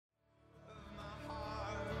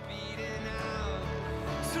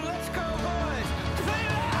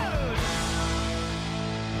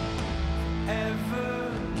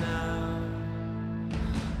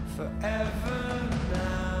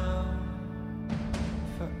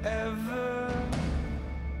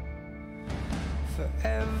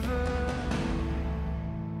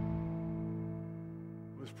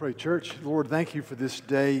Pray, church. Lord, thank you for this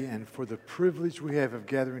day and for the privilege we have of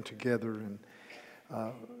gathering together, and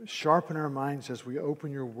sharpen our minds as we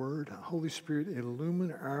open your word. Holy Spirit,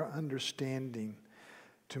 illumine our understanding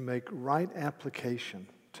to make right application,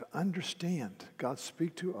 to understand. God,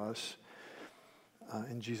 speak to us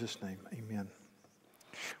in Jesus' name. Amen.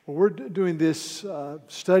 Well, we're doing this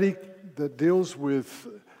study that deals with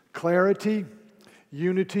clarity,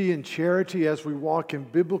 unity, and charity as we walk in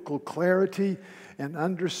biblical clarity and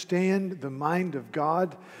understand the mind of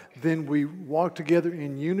God. Then we walk together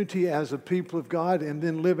in unity as a people of God, and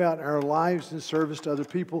then live out our lives in service to other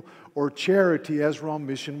people, or charity as we're on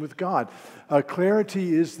mission with God.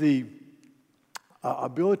 Clarity is the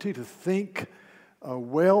ability to think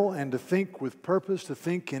well and to think with purpose, to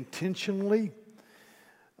think intentionally.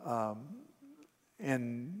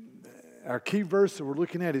 And our key verse that we're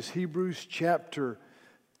looking at is Hebrews chapter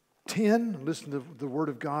 10. Listen to the word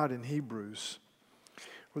of God in Hebrews,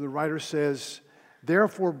 where the writer says,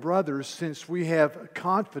 "Therefore, brothers, since we have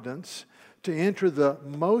confidence to enter the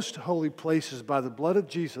most holy places by the blood of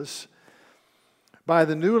Jesus, by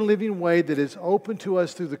the new and living way that is open to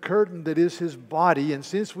us through the curtain that is his body, and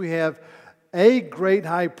since we have a great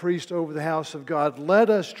high priest over the house of God, let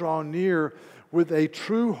us draw near with a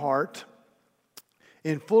true heart,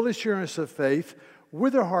 in full assurance of faith,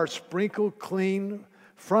 with our hearts sprinkled clean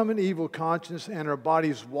from an evil conscience and our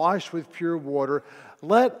bodies washed with pure water.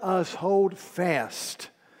 Let us hold fast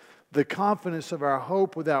the confidence of our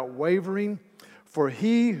hope without wavering, for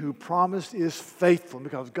he who promised is faithful."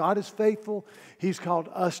 Because God is faithful, he's called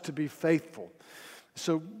us to be faithful.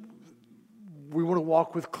 So we want to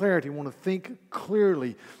walk with clarity. We want to think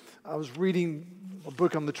clearly. I was reading a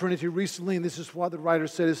book on the Trinity recently, and this is what the writer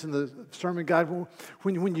said. It's in the sermon guide.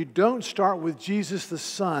 When you don't start with Jesus the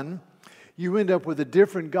Son, you end up with a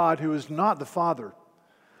different God who is not the Father.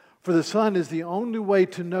 For the Son is the only way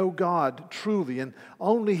to know God truly, and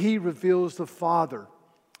only he reveals the Father.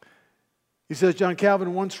 He says, John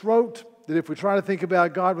Calvin once wrote that if we try to think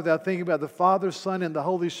about God without thinking about the Father, Son, and the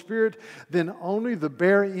Holy Spirit, then only the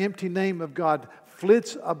bare, empty name of God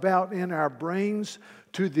flits about in our brains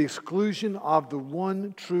to the exclusion of the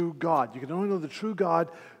one true God. You can only know the true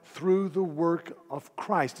God through the work of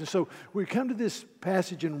Christ. And so we come to this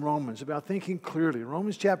passage in Romans about thinking clearly.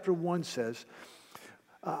 Romans chapter 1 says,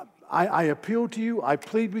 I appeal to you, I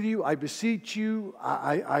plead with you, I beseech you,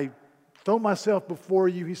 I throw myself before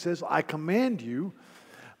you. He says, I command you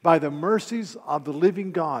by the mercies of the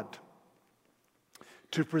living God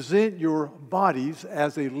to present your bodies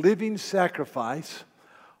as a living sacrifice,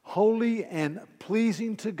 holy and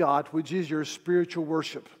pleasing to God, which is your spiritual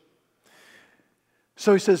worship.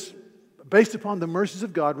 So he says, based upon the mercies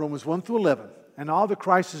of God, Romans 1 through 11, and all that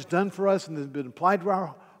Christ has done for us and has been applied to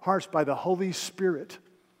our hearts by the Holy Spirit,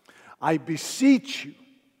 I beseech you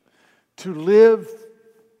to live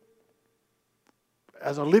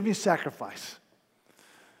as a living sacrifice,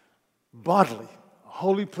 bodily,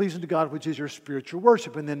 holy, pleasing to God, which is your spiritual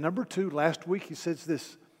worship. And then number 2, last week he says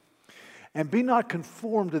this, and be not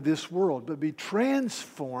conformed to this world, but be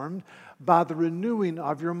transformed by the renewing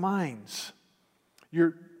of your minds.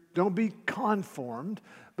 Don't be conformed,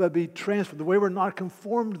 but be transformed. The way we're not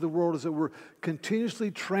conformed to the world is that we're continuously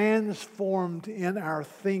transformed in our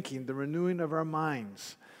thinking, the renewing of our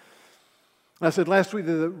minds. I said last week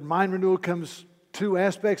that the mind renewal comes 2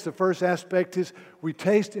 aspects. The first aspect is we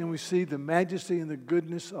taste and we see the majesty and the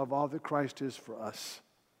goodness of all that Christ is for us.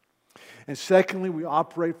 And secondly, we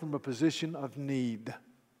operate from a position of need.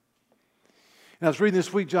 And I was reading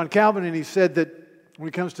this week John Calvin, and he said that when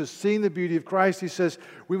it comes to seeing the beauty of Christ, he says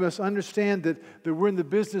we must understand that we're in the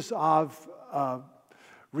business of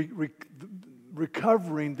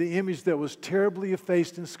recovering the image that was terribly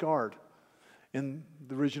effaced and scarred in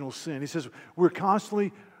the original sin. He says we're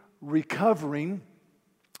constantly recovering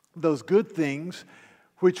those good things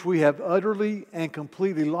which we have utterly and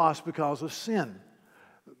completely lost because of sin.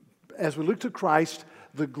 As we look to Christ,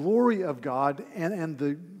 the glory of God and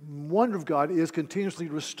the wonder of God is continuously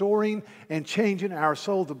restoring and changing our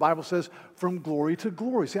soul. The Bible says, from glory to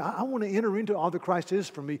glory. See, I want to enter into all that Christ is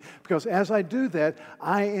for me, because as I do that,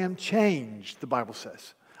 I am changed, the Bible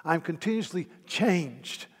says. I'm continuously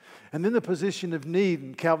changed. And then the position of need,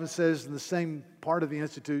 and Calvin says in the same part of the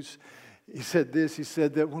Institutes, he said this, he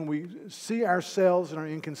said that when we see ourselves and our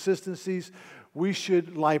inconsistencies, we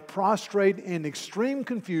should lie prostrate in extreme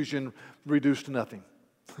confusion, reduced to nothing.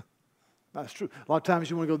 That's true. A lot of times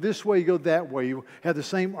you want to go this way, you go that way. You have the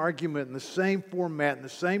same argument and the same format and the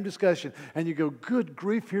same discussion, and you go, good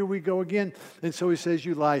grief, here we go again. And so he says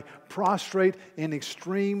you lie prostrate in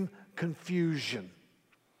extreme confusion.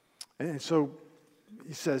 And so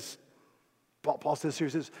he says, Paul says here,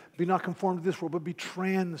 he says, be not conformed to this world, but be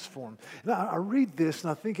transformed. And I read this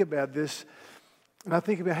and I think about this, and I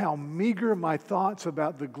think about how meager my thoughts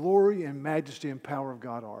about the glory and majesty and power of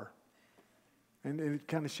God are. And it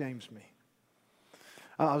kind of shames me.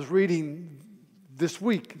 I was reading this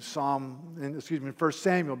week, 1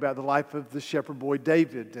 Samuel, about the life of the shepherd boy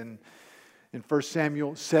David. And in 1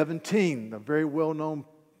 Samuel 17, a very well-known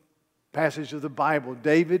passage of the Bible,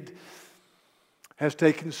 David has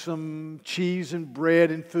taken some cheese and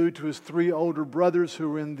bread and food to his 3 older brothers who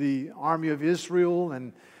were in the army of Israel.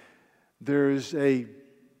 And there's a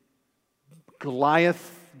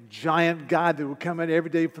Goliath giant guy that would come out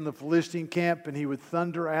every day from the Philistine camp, and he would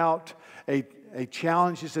thunder out a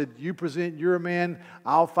challenge. He said, you present your man,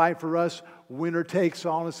 I'll fight for us. Winner takes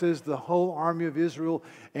all. And it says the whole army of Israel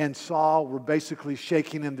and Saul were basically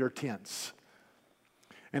shaking in their tents.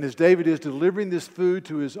 And as David is delivering this food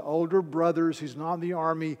to his older brothers, he's not in the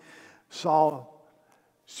army, Saul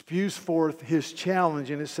spews forth his challenge,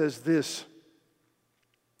 and it says this.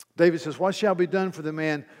 David says, what shall be done for the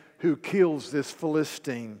man who kills this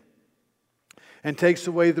Philistine and takes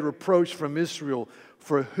away the reproach from Israel?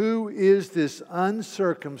 For who is this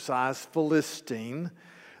uncircumcised Philistine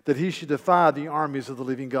that he should defy the armies of the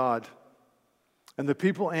living God? And the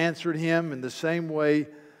people answered him in the same way,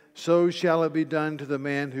 so shall it be done to the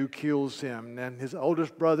man who kills him. And his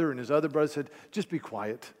oldest brother and his other brother said, just be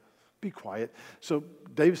quiet, be quiet. So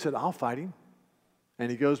David said, I'll fight him. And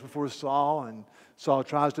he goes before Saul, and Saul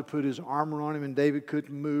tries to put his armor on him, and David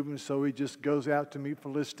couldn't move, and so he just goes out to meet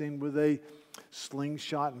Philistine with a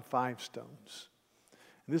slingshot and 5 stones.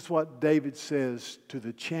 And this is what David says to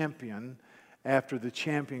the champion after the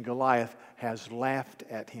champion Goliath has laughed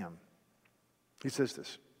at him. He says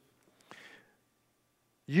this,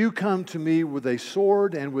 you come to me with a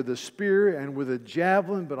sword and with a spear and with a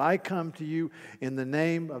javelin, but I come to you in the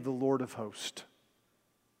name of the Lord of hosts,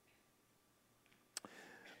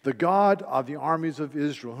 the God of the armies of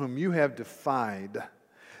Israel, whom you have defied.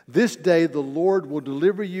 This day the Lord will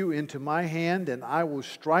deliver you into my hand, and I will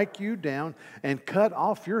strike you down and cut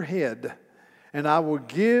off your head. And I will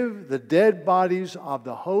give the dead bodies of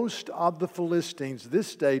the host of the Philistines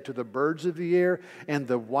this day to the birds of the air and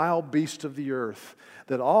the wild beasts of the earth,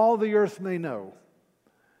 that all the earth may know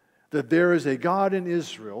that there is a God in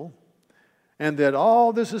Israel, and that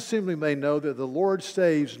all this assembly may know that the Lord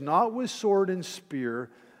saves not with sword and spear,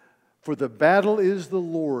 for the battle is the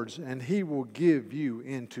Lord's, and he will give you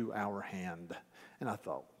into our hand. And I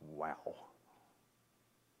thought, wow.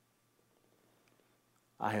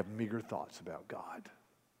 I have meager thoughts about God.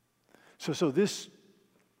 So this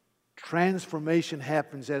transformation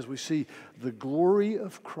happens as we see the glory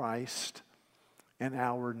of Christ and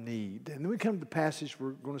our need. And then we come to the passage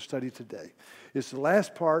we're going to study today. It's the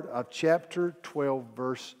last part of chapter 12,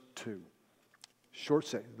 verse 2. Short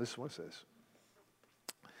section. This is what it says.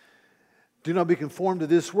 Do not be conformed to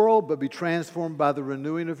this world, but be transformed by the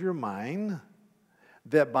renewing of your mind,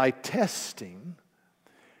 that by testing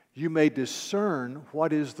you may discern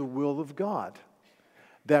what is the will of God,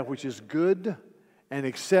 that which is good and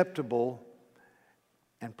acceptable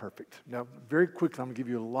and perfect. Now, very quickly, I'm going to give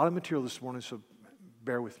you a lot of material this morning, so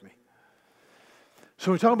bear with me.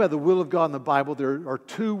 So when we talk about the will of God in the Bible, there are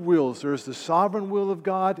 2 wills. There's the sovereign will of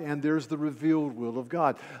God, and there's the revealed will of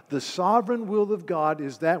God. The sovereign will of God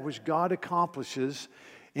is that which God accomplishes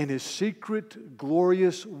in His secret,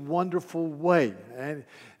 glorious, wonderful way. And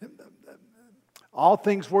all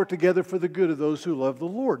things work together for the good of those who love the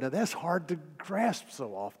Lord. Now that's hard to grasp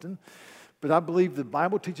so often, but I believe the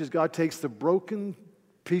Bible teaches God takes the broken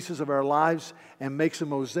pieces of our lives and makes a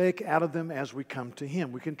mosaic out of them as we come to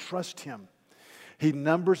Him. We can trust Him. He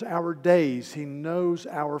numbers our days. He knows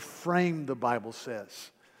our frame, the Bible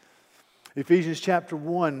says. Ephesians chapter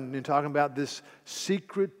 1, in talking about this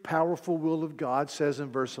secret, powerful will of God, says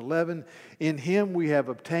in verse 11, in Him we have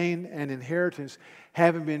obtained an inheritance,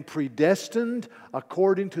 having been predestined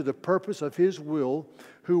according to the purpose of His will,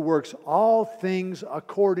 who works all things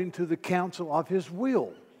according to the counsel of His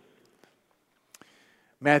will.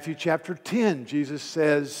 Matthew chapter 10, Jesus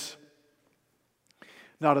says,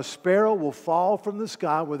 not a sparrow will fall from the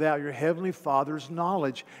sky without your heavenly Father's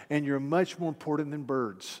knowledge, and you're much more important than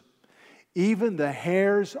birds. Even the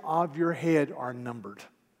hairs of your head are numbered.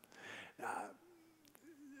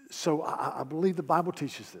 So I believe the Bible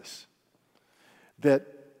teaches this, that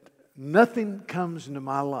nothing comes into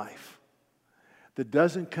my life that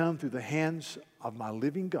doesn't come through the hands of my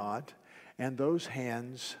living God, and those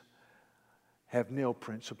hands have nail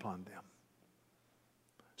prints upon them.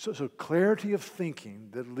 So clarity of thinking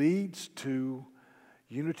that leads to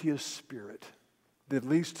unity of spirit, that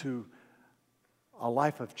leads to a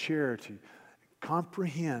life of charity,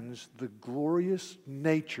 comprehends the glorious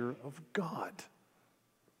nature of God.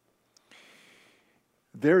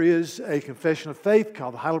 There is a confession of faith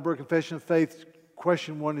called the Heidelberg Confession of Faith.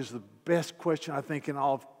 Question 1 is the best question, I think, in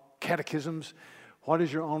all of catechisms. What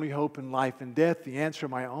is your only hope in life and death? The answer,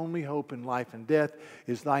 my only hope in life and death,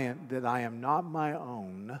 is that I am not my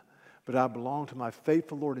own, but I belong to my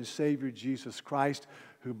faithful Lord and Savior, Jesus Christ,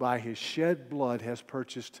 who by His shed blood has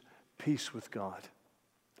purchased peace with God.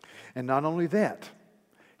 And not only that,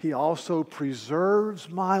 He also preserves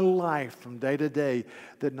my life from day to day,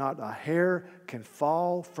 that not a hair can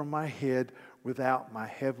fall from my head without my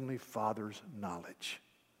heavenly Father's knowledge.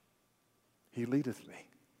 He leadeth me.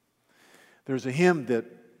 There's a hymn that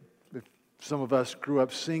some of us grew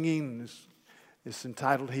up singing. It's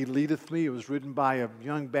entitled, He Leadeth Me. It was written by a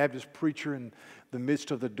young Baptist preacher in the midst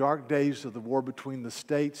of the dark days of the war between the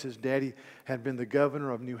states. His daddy had been the governor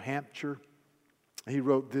of New Hampshire. He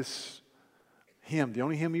wrote this hymn, the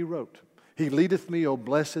only hymn he wrote. He leadeth me, O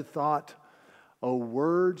blessed thought, O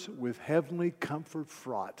words with heavenly comfort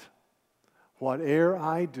fraught. Whate'er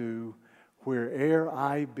I do, where'er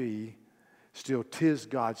I be, still 'tis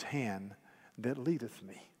God's hand that leadeth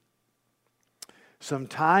me.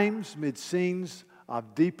 Sometimes mid scenes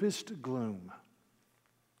of deepest gloom,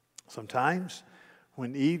 sometimes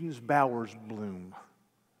when Eden's bowers bloom,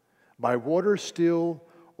 by water still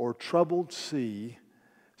or troubled sea,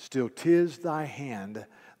 still 'tis thy hand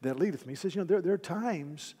that leadeth me. He says, there are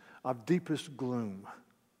times of deepest gloom.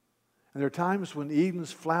 And there are times when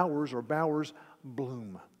Eden's flowers or bowers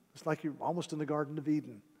bloom. It's like you're almost in the Garden of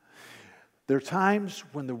Eden. There are times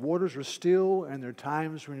when the waters are still, and there are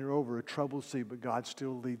times when you're over a troubled sea, but God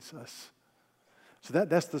still leads us. So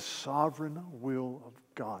that's the sovereign will of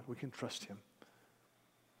God. We can trust Him.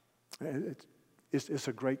 It's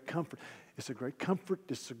a great comfort. It's a great comfort.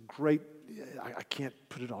 It's a great, I can't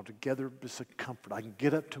put it all together, but it's a comfort. I can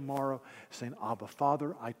get up tomorrow saying, Abba,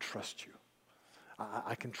 Father, I trust you.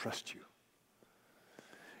 I can trust you.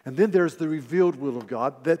 And then there's the revealed will of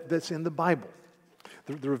God that's in the Bible.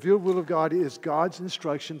 The revealed will of God is God's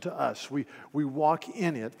instruction to us. We walk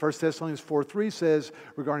in it. 1 Thessalonians 4:3 says,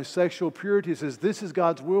 regarding sexual purity, it says, this is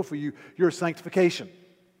God's will for you, your sanctification.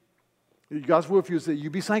 God's will for you is that you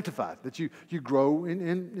be sanctified, that you grow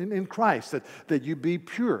in Christ, that you be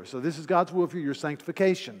pure. So this is God's will for you, your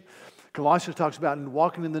sanctification. Colossians talks about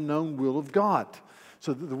walking in the known will of God.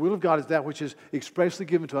 So the will of God is that which is expressly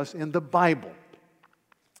given to us in the Bible.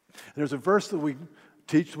 There's a verse that we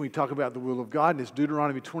teach when we talk about the will of God, and it's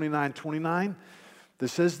Deuteronomy 29:29, that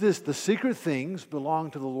says this, the secret things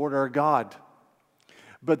belong to the Lord our God,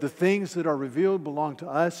 but the things that are revealed belong to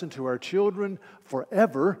us and to our children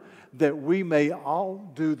forever, that we may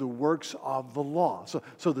all do the works of the law.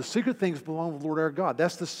 So the secret things belong to the Lord our God.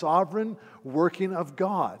 That's the sovereign working of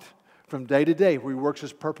God from day to day, where He works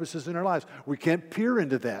His purposes in our lives. We can't peer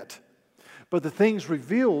into that. But the things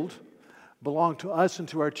revealed belong to us and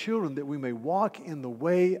to our children, that we may walk in the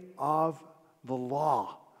way of the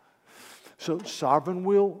law. So sovereign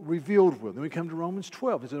will, revealed will. Then we come to Romans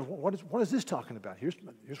 12. He says, what is this talking about? Here's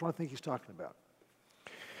what I think he's talking about.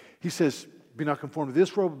 He says, be not conformed to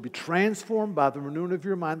this world, but be transformed by the renewing of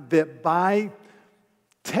your mind, that by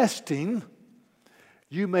testing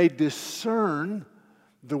you may discern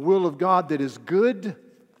the will of God that is good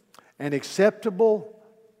and acceptable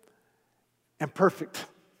and perfect.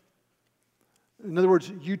 In other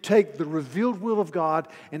words, you take the revealed will of God,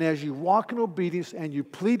 and as you walk in obedience and you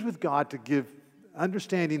plead with God to give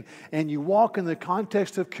understanding, and you walk in the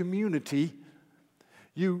context of community,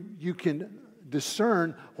 you can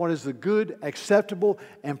discern what is the good, acceptable,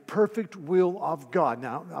 and perfect will of God.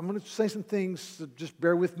 Now, I'm going to say some things, so just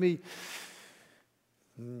bear with me.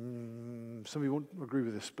 Some of you won't agree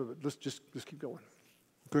with this, but let's keep going.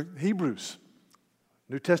 Hebrews,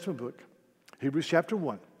 New Testament book, Hebrews chapter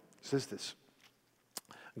 1, says this.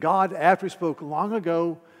 God, after He spoke long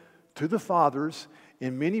ago to the fathers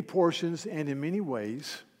in many portions and in many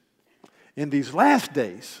ways, in these last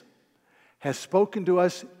days has spoken to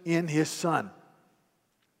us in His Son,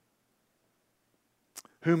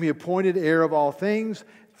 whom He appointed heir of all things,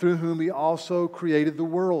 through whom He also created the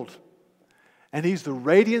world. And He's the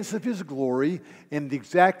radiance of His glory and the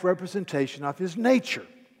exact representation of His nature.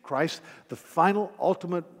 Christ, the final,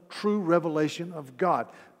 ultimate, true revelation of God.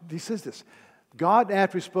 He says this. God,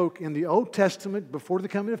 after He spoke in the Old Testament, before the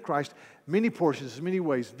coming of Christ, many portions, many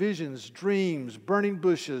ways, visions, dreams, burning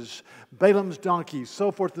bushes, Balaam's donkey,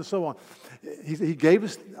 so forth and so on. He gave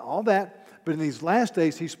us all that, but in these last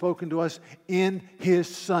days, He's spoken to us in His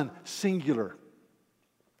Son, singular.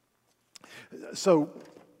 So,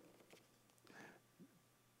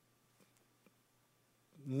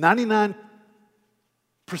 99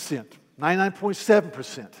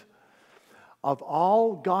 99.7% of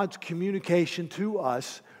all God's communication to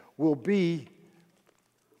us will be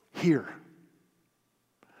here.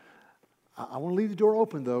 I want to leave the door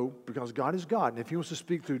open, though, because God is God. And if He wants to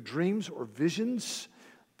speak through dreams or visions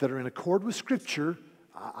that are in accord with Scripture,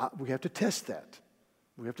 we have to test that.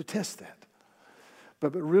 We have to test that.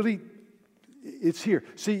 But really, it's here.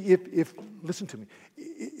 See, if listen to me,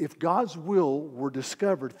 if God's will were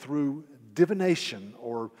discovered through divination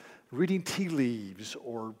or reading tea leaves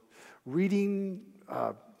or reading,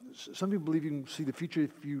 some people believe you can see the future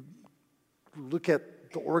if you look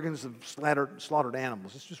at the organs of slaughtered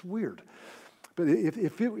animals. It's just weird. But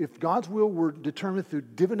if God's will were determined through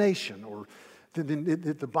divination, or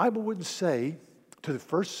then the Bible wouldn't say to the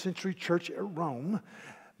first century church at Rome,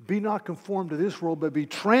 be not conformed to this world, but be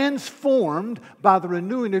transformed by the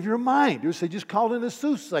renewing of your mind. It would say just call in a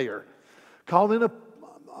soothsayer. Call in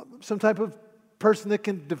some type of person that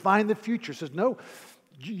can divine the future. It says, no,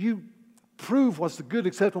 you prove what's the good,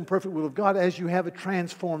 acceptable, and perfect will of God as you have a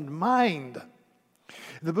transformed mind.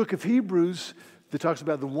 In the book of Hebrews, that talks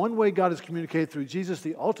about the one way God has communicated through Jesus,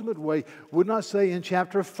 the ultimate way, would not say in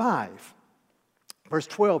chapter 5, verse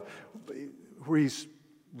 12, where he's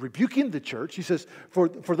rebuking the church. He says, for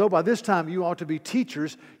though by this time you ought to be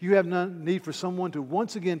teachers, you have no need for someone to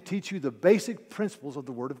once again teach you the basic principles of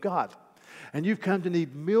the Word of God. And you've come to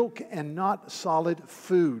need milk and not solid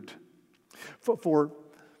food. For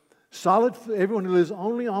solid, everyone who lives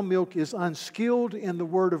only on milk is unskilled in the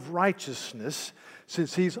word of righteousness,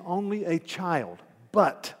 since he's only a child.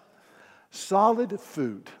 But solid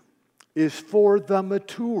food is for the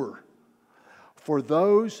mature, for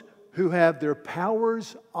those who have their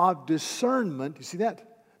powers of discernment. You see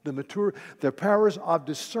that? The mature, their powers of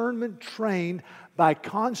discernment trained by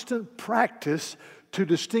constant practice to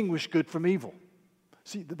distinguish good from evil.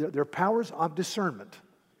 See, their powers of discernment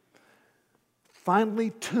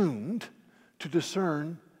finely tuned to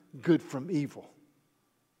discern good from evil.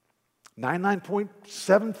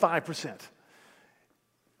 99.75%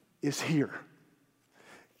 is here.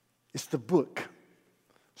 It's the book.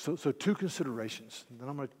 So two considerations. Then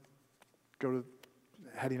I'm going to go to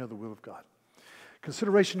how do you know the will of God?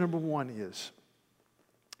 Consideration number one is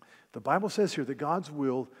the Bible says here that God's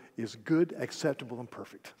will is good, acceptable, and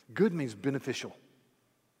perfect. Good means beneficial,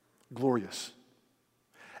 glorious.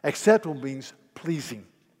 Acceptable means pleasing.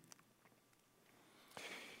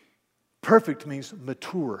 Perfect means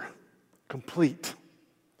mature, complete.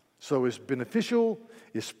 So it's beneficial,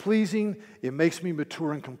 it's pleasing, it makes me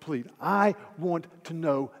mature and complete. I want to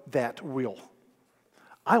know that will.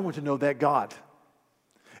 I want to know that God.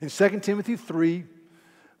 In 2 Timothy 3,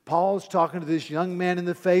 Paul's talking to this young man in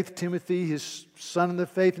the faith, Timothy, his son in the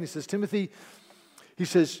faith, and he says, Timothy, he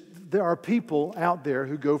says, there are people out there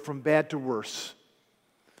who go from bad to worse.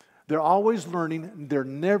 They're always learning. They're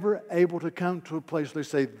never able to come to a place where they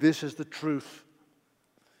say, this is the truth.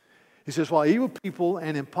 He says, while evil people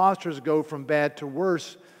and imposters go from bad to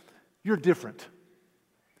worse, you're different.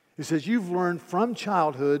 He says, you've learned from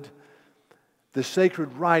childhood the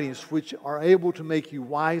sacred writings which are able to make you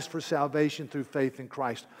wise for salvation through faith in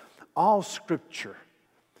Christ. All Scripture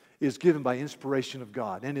is given by inspiration of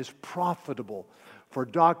God and is profitable for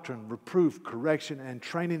doctrine, reproof, correction, and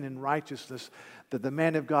training in righteousness, that the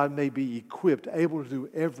man of God may be equipped, able to do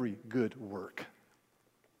every good work.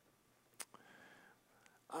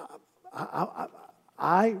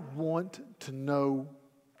 I want to know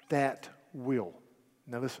that will.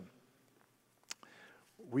 Now listen,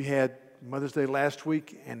 we had Mother's Day last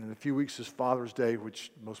week, and in a few weeks is Father's Day,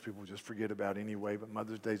 which most people just forget about anyway, but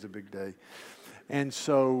Mother's Day is a big day. And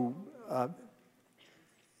so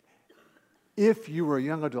if you were a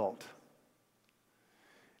young adult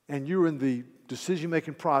and you were in the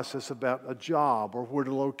decision-making process about a job or where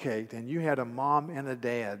to locate, and you had a mom and a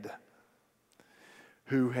dad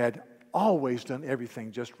who had always done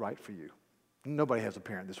everything just right for you. Nobody has a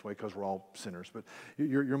parent this way because we're all sinners, but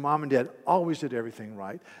your mom and dad always did everything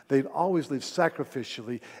right. They'd always lived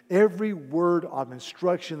sacrificially. Every word of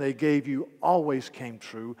instruction they gave you always came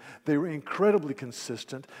true. They were incredibly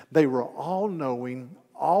consistent. They were all-knowing,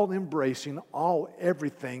 all-embracing,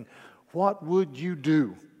 all-everything. What would you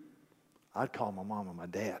do? I'd call my mom and my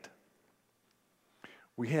dad.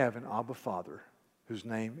 We have an Abba Father whose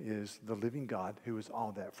name is the living God, who is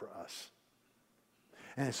all that for us.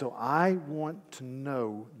 And so I want to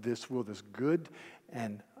know this will, this good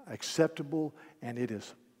and acceptable, and it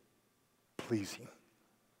is pleasing.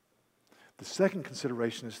 The second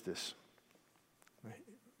consideration is this.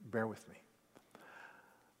 Bear with me.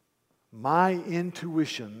 My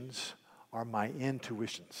intuitions are my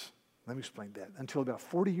intuitions. Let me explain that. Until about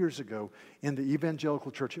 40 years ago in the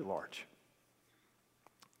evangelical church at large.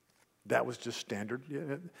 That was just standard.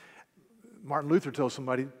 Martin Luther told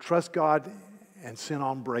somebody, trust God and sin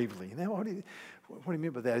on bravely. Now, what do you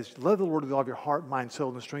mean by that? Is love the Lord with all of your heart, mind,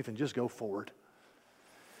 soul, and strength, and just go forward.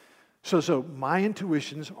 So my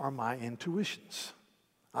intuitions are my intuitions.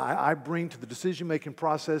 I bring to the decision-making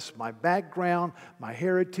process my background, my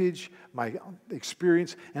heritage, my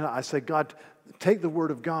experience, and I say, God, take the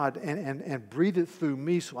Word of God and breathe it through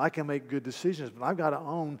me so I can make good decisions, but I've got to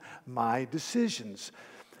own my decisions.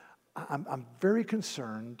 I'm very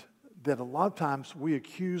concerned that a lot of times we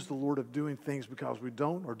accuse the Lord of doing things because we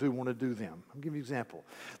don't or do want to do them. I'll give you an example.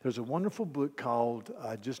 There's a wonderful book called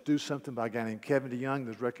Just Do Something by a guy named Kevin DeYoung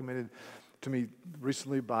that's recommended to me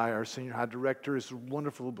recently by our senior high director. It's a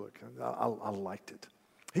wonderful book. I liked it.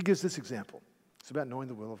 He gives this example. It's about knowing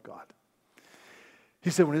the will of God. He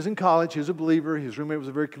said when he was in college, he was a believer. His roommate was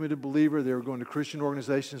a very committed believer. They were going to Christian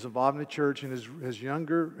organizations involved in the church, and his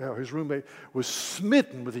roommate was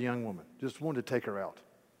smitten with a young woman, just wanted to take her out.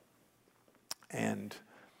 And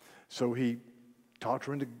so he talked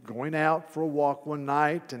her into going out for a walk one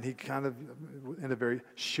night, and he kind of, in a very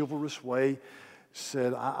chivalrous way,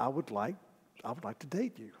 said, I would like to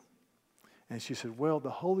date you. And she said, well, the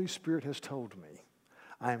Holy Spirit has told me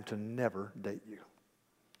I am to never date you.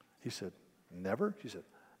 He said, never? She said,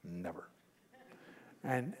 never.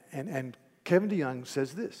 And Kevin DeYoung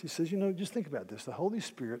says this. He says, just think about this. The Holy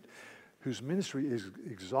Spirit, whose ministry is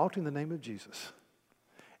exalting the name of Jesus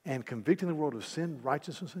and convicting the world of sin,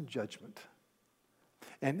 righteousness, and judgment,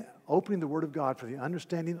 and opening the Word of God for the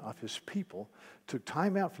understanding of His people, took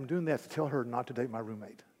time out from doing that to tell her not to date my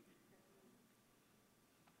roommate.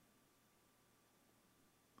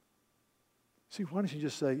 See, why don't you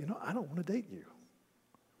just say, I don't want to date you.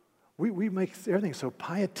 We make everything so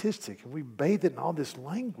pietistic, and we bathe it in all this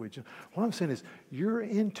language. And what I'm saying is, your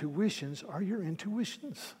intuitions are your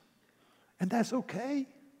intuitions. And that's okay,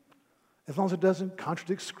 as long as it doesn't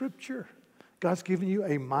contradict Scripture. God's given you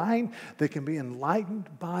a mind that can be enlightened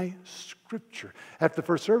by Scripture. After the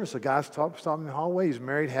first service, a guy stopped me in the hallway. He's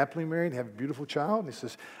married, happily married, have a beautiful child. And he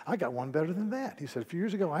says, I got one better than that. He said, a few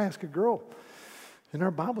years ago, I asked a girl in our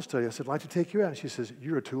Bible study, I said, I'd like to take you out. And she says,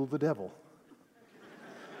 you're a tool of the devil.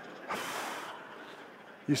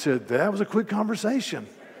 He said, that was a quick conversation.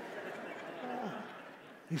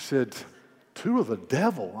 He said, tool of the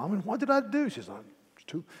devil? I mean, what did I do? She said,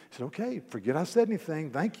 he said, okay, forget I said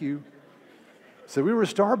anything. Thank you. So we were at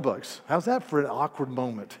Starbucks. How's that for an awkward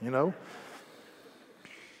moment,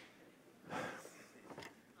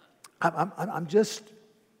 I'm just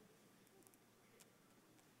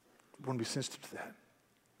want to be sensitive to that.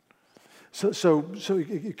 So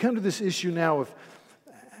you come to this issue now of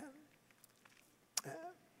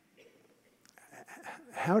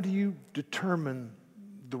how do you determine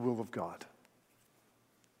the will of God?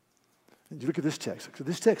 And you look at this text. So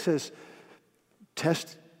this text says,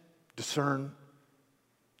 test, discern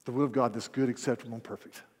the will of God that's good, acceptable, and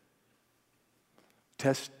perfect.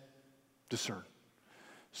 Test, discern.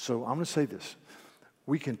 So I'm going to say this.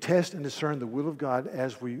 We can test and discern the will of God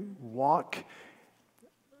as we walk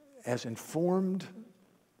as informed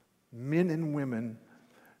men and women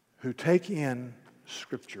who take in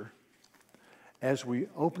Scripture, as we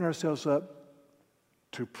open ourselves up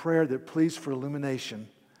to prayer that pleads for illumination,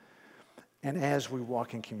 and as we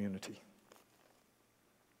walk in community.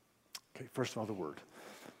 Okay, first of all, the Word.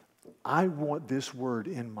 I want this Word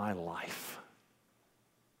in my life.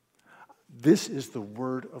 This is the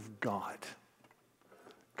Word of God.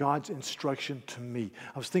 God's instruction to me.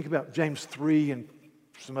 I was thinking about James 3 and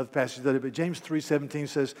some other passages that, but James 3:17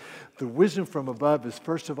 says, the wisdom from above is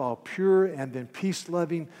first of all pure and then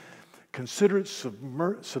peace-loving, considerate,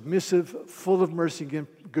 submissive, full of mercy and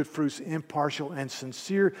good fruits, impartial and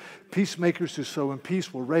sincere. Peacemakers who sow in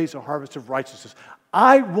peace will raise a harvest of righteousness.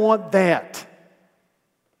 I want that.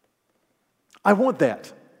 I want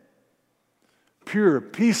that. Pure,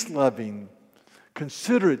 peace-loving,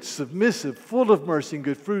 considerate, submissive, full of mercy and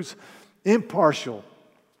good fruits, impartial.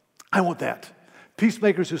 I want that.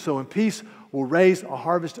 Peacemakers who sow in peace will raise a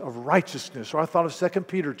harvest of righteousness. Or I thought of 2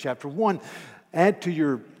 Peter chapter 1. Add to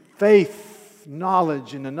your faith,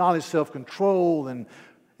 knowledge, and the knowledge, self-control, and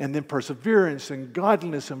then perseverance, and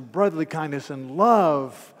godliness, and brotherly kindness, and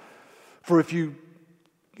love. For if you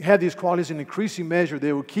have these qualities in increasing measure,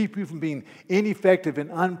 they will keep you from being ineffective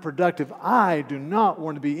and unproductive. I do not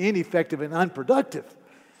want to be ineffective and unproductive.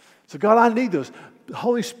 So God, I need those. The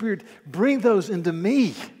Holy Spirit, bring those into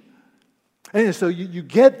me. And so you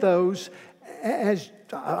get those as,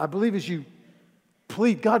 I believe, as you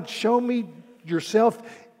plead, God, show me yourself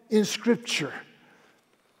in Scripture.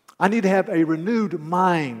 I need to have a renewed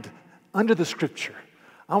mind under the Scripture.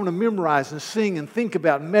 I want to memorize and sing and think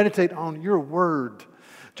about and meditate on your word.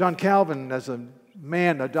 John Calvin, as a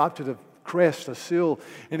man, adopted a crest, a seal,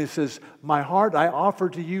 and it says, "My heart I offer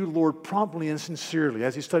to you, Lord, promptly and sincerely,"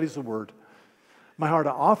 as he studies the word. My heart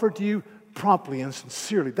I offer to you promptly and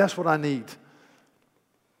sincerely. That's what I need.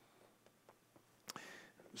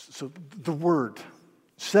 So the word.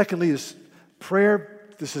 Secondly is prayer.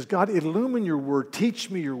 This is, God, illumine your word.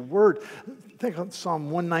 Teach me your word. Think on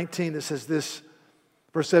Psalm 119 that says this,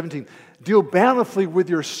 verse 17. Deal bountifully with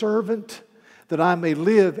your servant that I may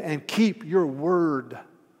live and keep your word.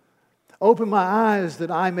 Open my eyes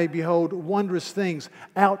that I may behold wondrous things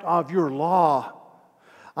out of your law.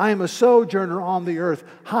 I am a sojourner on the earth.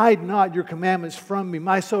 Hide not your commandments from me.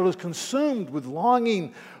 My soul is consumed with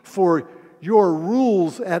longing for your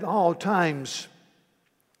rules at all times.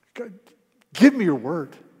 God, give me your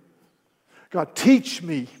word. God, teach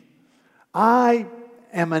me. I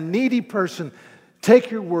am a needy person. Take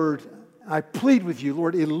your word. I plead with you,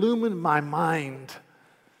 Lord, illumine my mind.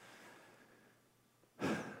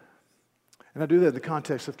 And I do that in the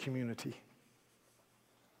context of community.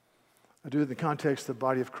 I do it in the context of the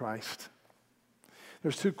body of Christ.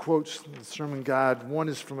 There's two quotes in the sermon guide. One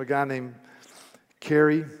is from a guy named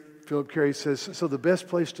Carey. Philip Carey says, "So the best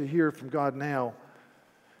place to hear from God now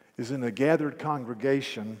is in the gathered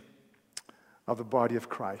congregation of the body of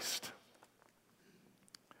Christ,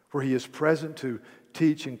 where He is present to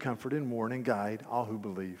teach and comfort and warn and guide all who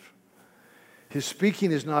believe. His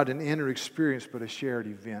speaking is not an inner experience, but a shared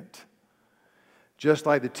event. Just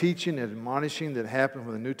like the teaching and admonishing that happened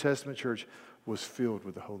when the New Testament church was filled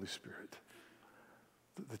with the Holy Spirit.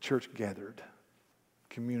 The church gathered,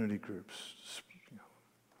 community groups.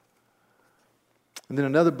 And then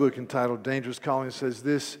another book entitled Dangerous Calling says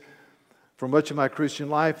this, "For much of my Christian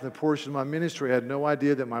life and the portion of my ministry, I had no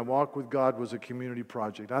idea that my walk with God was a community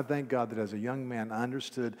project. I thank God that as a young man, I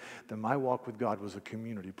understood that my walk with God was a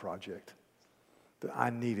community project, that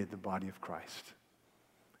I needed the body of Christ.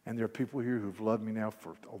 And there are people here who've loved me now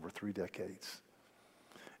for over 3 decades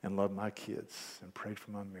and loved my kids and prayed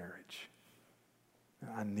for my marriage.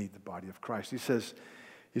 I need the body of Christ." He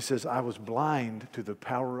says, "I was blind to the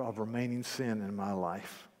power of remaining sin in my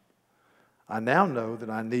life. I now know that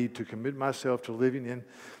I need to commit myself to living in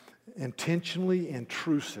intentionally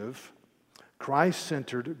intrusive,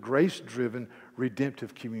 Christ-centered, grace-driven,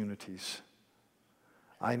 redemptive communities.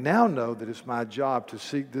 I now know that it's my job to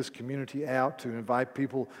seek this community out, to invite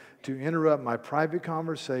people to interrupt my private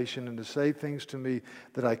conversation and to say things to me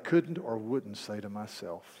that I couldn't or wouldn't say to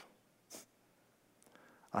myself.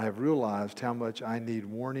 I have realized how much I need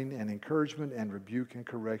warning and encouragement and rebuke and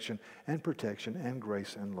correction and protection and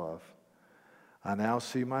grace and love. I now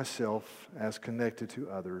see myself as connected to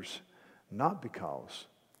others, not because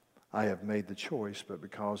I have made the choice, but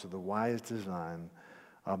because of the wise design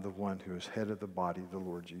of the one who is head of the body, the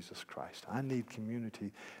Lord Jesus Christ. I need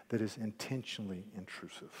community that is intentionally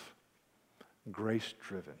intrusive,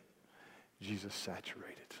 grace-driven,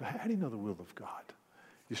 Jesus-saturated." So how do you know the will of God?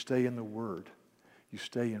 You stay in the Word, you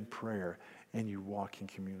stay in prayer, and you walk in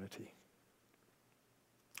community.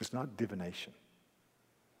 It's not divination.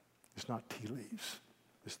 It's not tea leaves.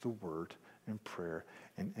 It's the Word and prayer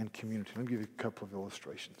and community. Let me give you a couple of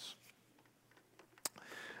illustrations.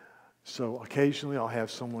 So occasionally I'll have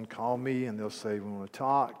someone call me and they'll say, "We want to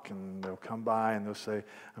talk," and they'll come by and they'll say,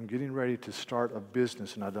 "I'm getting ready to start a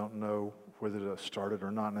business and I don't know whether to start it or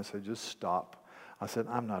not." And I say, "Just stop." I said,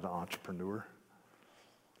 "I'm not an entrepreneur.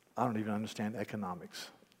 I don't even understand economics."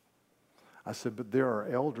 I said, "But there are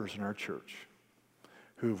elders in our church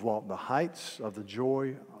who've walked the heights of the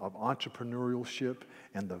joy of entrepreneurship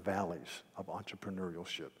and the valleys of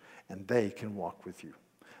entrepreneurship, and they can walk with you.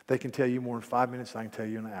 They can tell you more in 5 minutes than I can tell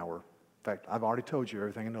you in an hour. In fact, I've already told you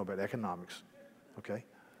everything I know about economics." Okay?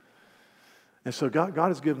 And so God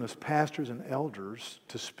has given us pastors and elders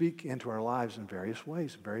to speak into our lives in various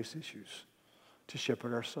ways, various issues, to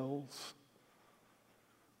shepherd our souls.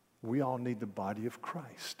 We all need the body of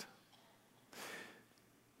Christ.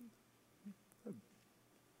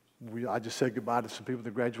 I just said goodbye to some people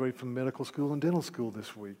that graduated from medical school and dental school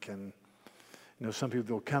this week. And some people,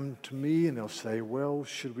 they'll come to me and they'll say, "Well,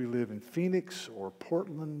 should we live in Phoenix or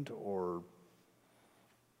Portland or,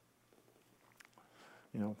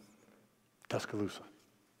 Tuscaloosa?"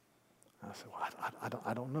 I said, "Well,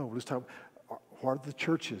 I don't know. Let's talk. What are the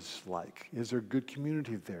churches like? Is there a good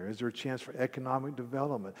community there? Is there a chance for economic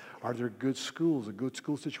development? Are there good schools, a good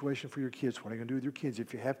school situation for your kids? What are you going to do with your kids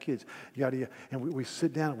if you have kids?" And we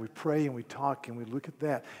sit down and we pray and we talk and we look at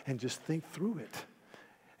that and just think through it.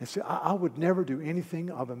 And say, I would never do anything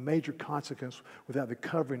of a major consequence without the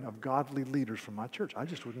covering of godly leaders from my church. I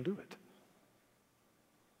just wouldn't do it.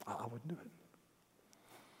 I wouldn't do it.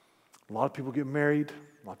 A lot of people get married.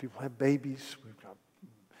 A lot of people have babies.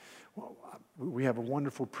 We have a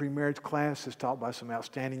wonderful pre-marriage class that's taught by some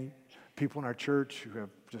outstanding people in our church who have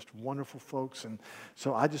just wonderful folks. And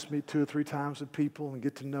so I just meet 2 or 3 times with people and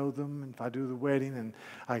get to know them. And if I do the wedding, and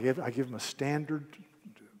I give them a standard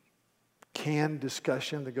canned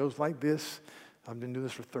discussion that goes like this. I've been doing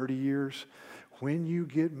this for 30 years. When you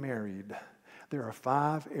get married, there are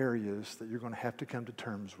 5 areas that you're going to have to come to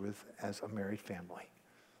terms with as a married family.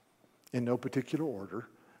 In no particular order: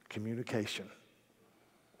 communication.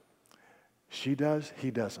 She does,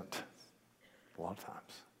 he doesn't, a lot of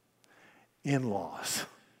times. In-laws,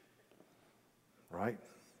 right?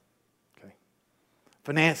 Okay.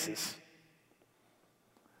 Finances.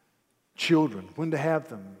 Children, when to have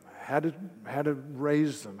them, how to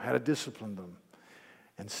raise them, how to discipline them.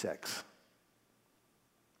 And sex.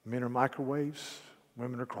 Men are microwaves,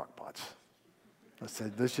 women are crock pots. I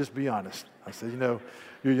said, let's just be honest. I said,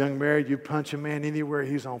 you're young married, you punch a man anywhere,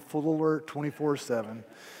 he's on full alert 24/7.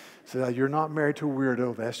 So you're not married to a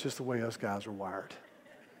weirdo. That's just the way us guys are wired.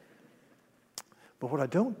 But what I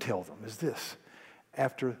don't tell them is this.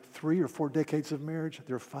 After 3 or 4 decades of marriage,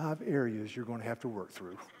 there are 5 areas you're going to have to work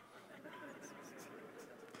through.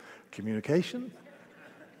 Communication.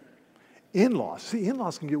 In-laws. See,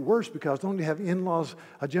 in-laws can get worse because don't you have in-laws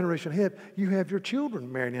a generation ahead? You have your children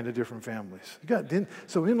married into different families.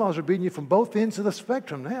 So in-laws are beating you from both ends of the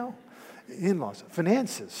spectrum now. In-laws.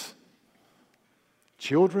 Finances.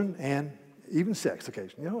 Children, and even sex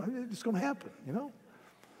occasionally. It's going to happen,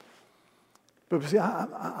 But see,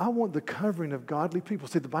 I want the covering of godly people.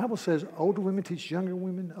 See, the Bible says older women teach younger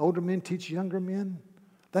women, older men teach younger men.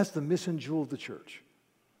 That's the missing jewel of the church.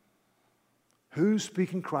 Who's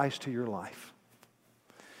speaking Christ to your life?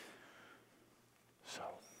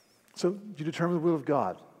 So you determine the will of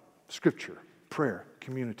God, Scripture, prayer,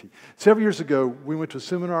 community. Several years ago, we went to a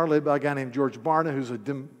seminar led by a guy named George Barna, who's a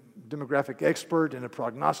demographic expert and a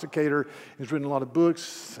prognosticator. He's written a lot of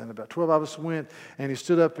books, and about 12 of us went, and he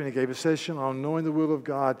stood up and he gave a session on knowing the will of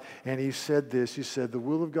God, and he said this. He said, the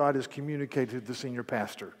will of God is communicated to the senior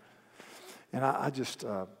pastor. And I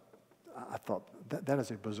thought, that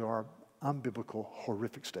is a bizarre, unbiblical,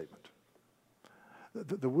 horrific statement.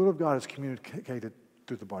 The will of God is communicated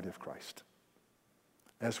through the body of Christ.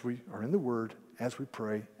 As we are in the Word, as we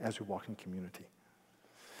pray, as we walk in community.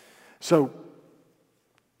 So,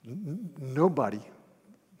 nobody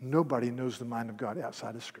knows the mind of God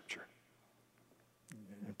outside of Scripture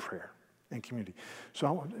and prayer and community.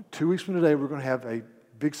 So 2 weeks from today, we're going to have a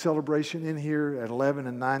big celebration in here at 11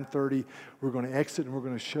 and 9:30. We're going to exit and we're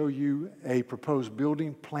going to show you a proposed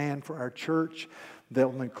building plan for our church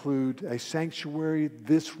that will include a sanctuary.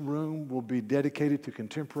 This room will be dedicated to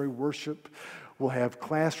contemporary worship. We'll have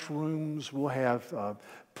classrooms. We'll have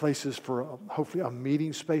places for hopefully a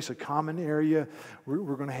meeting space, a common area.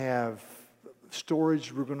 We're going to have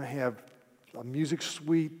storage. We're going to have a music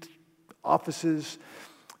suite, offices.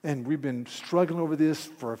 And we've been struggling over this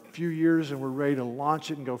for a few years, and we're ready to launch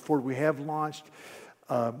it and go forward. We have launched.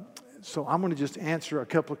 So I'm going to just answer a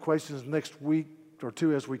couple of questions next week or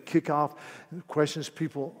 2 as we kick off. Questions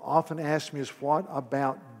people often ask me is, what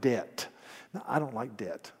about debt? Now, I don't like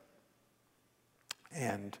debt.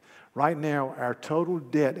 And right now, our total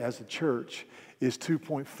debt as a church is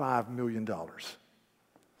 $2.5 million.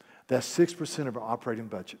 That's 6% of our operating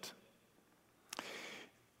budget.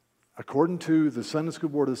 According to the Sunday School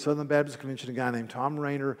Board of the Southern Baptist Convention, a guy named Tom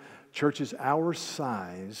Rayner, churches our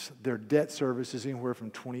size, their debt service is anywhere from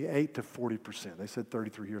 28 to 40%. They said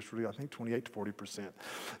 33 here, so I think 28 to 40%.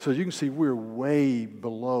 So you can see we're way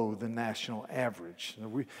below the national average.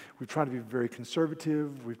 We've tried to be very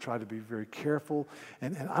conservative. We've tried to be very careful.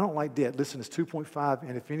 And I don't like debt. Listen, it's 2.5,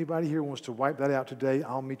 and if anybody here wants to wipe that out today,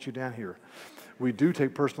 I'll meet you down here. We do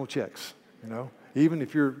take personal checks, Even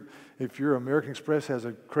if your American Express has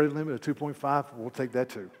a credit limit of 2.5, we'll take that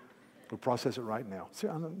too. We'll process it right now. See,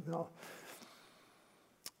 no.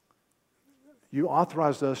 You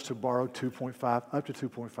authorized us to borrow up to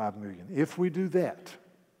 $2.5 million. If we do that,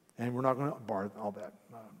 and we're not going to borrow all that,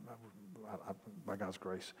 by God's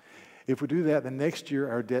grace. If we do that, the next year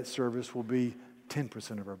our debt service will be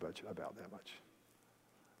 10% of our budget, about that much.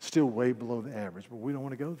 Still way below the average, but we don't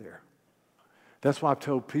want to go there. That's why I've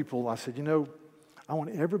told people, I said, I want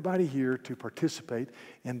everybody here to participate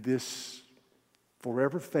in this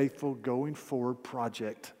forever faithful, going forward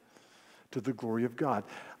project to the glory of God.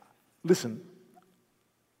 Listen,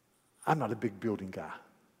 I'm not a big building guy.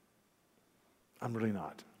 I'm really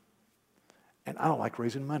not. And I don't like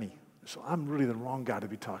raising money. So I'm really the wrong guy to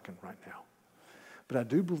be talking right now. But I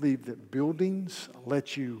do believe that buildings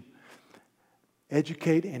let you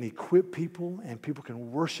educate and equip people, and people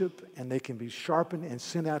can worship, and they can be sharpened and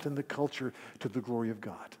sent out in the culture to the glory of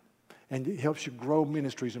God. And it helps you grow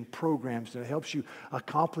ministries and programs, and it helps you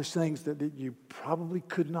accomplish things that you probably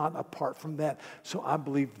could not apart from that. So I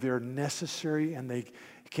believe they're necessary, and they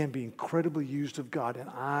can be incredibly used of God, and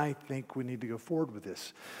I think we need to go forward with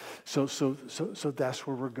this. So that's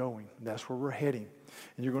where we're going. That's where we're heading.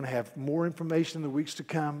 And you're going to have more information in the weeks to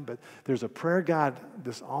come, but there's a prayer guide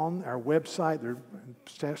that's on our website.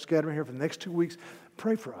 They're scattering here for the next 2 weeks.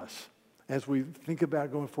 Pray for us as we think about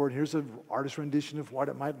going forward. Here's an artist rendition of what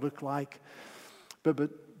it might look like. But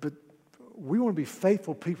we want to be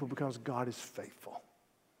faithful people because God is faithful.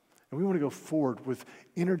 And we want to go forward with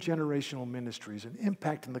intergenerational ministries and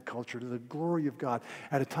impacting the culture to the glory of God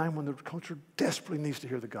at a time when the culture desperately needs to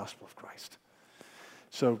hear the gospel of Christ.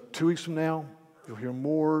 So 2 weeks from now, you'll hear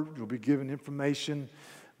more. You'll be given information,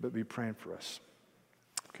 but be praying for us.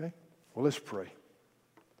 Okay? Well, let's pray.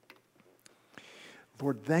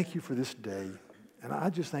 Lord, thank you for this day. And I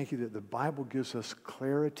just thank you that the Bible gives us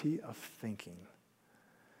clarity of thinking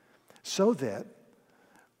so that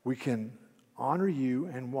we can honor you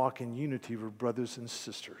and walk in unity with brothers and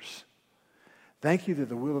sisters. Thank you that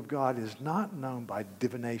the will of God is not known by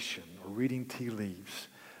divination or reading tea leaves,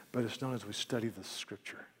 but it's known as we study the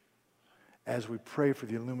Scripture, as we pray for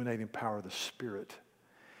the illuminating power of the Spirit,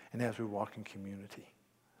 and as we walk in community.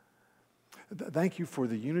 Thank you for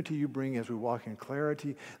the unity you bring as we walk in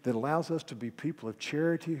clarity that allows us to be people of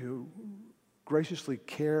charity who graciously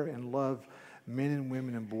care and love men and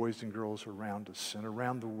women and boys and girls around us and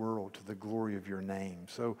around the world to the glory of your name.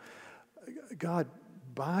 So, God,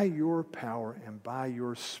 by your power and by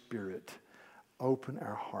your Spirit, open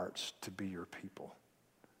our hearts to be your people.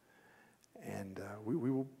 And we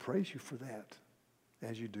will praise you for that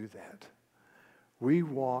as you do that. We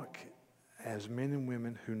walk as men and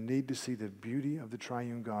women who need to see the beauty of the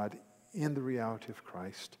triune God in the reality of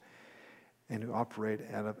Christ and who operate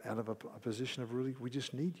out of a position of really, we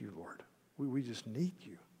just need you, Lord. We just need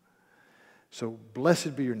you. So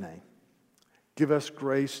blessed be your name. Give us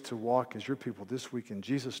grace to walk as your people this week in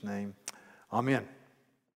Jesus' name. Amen.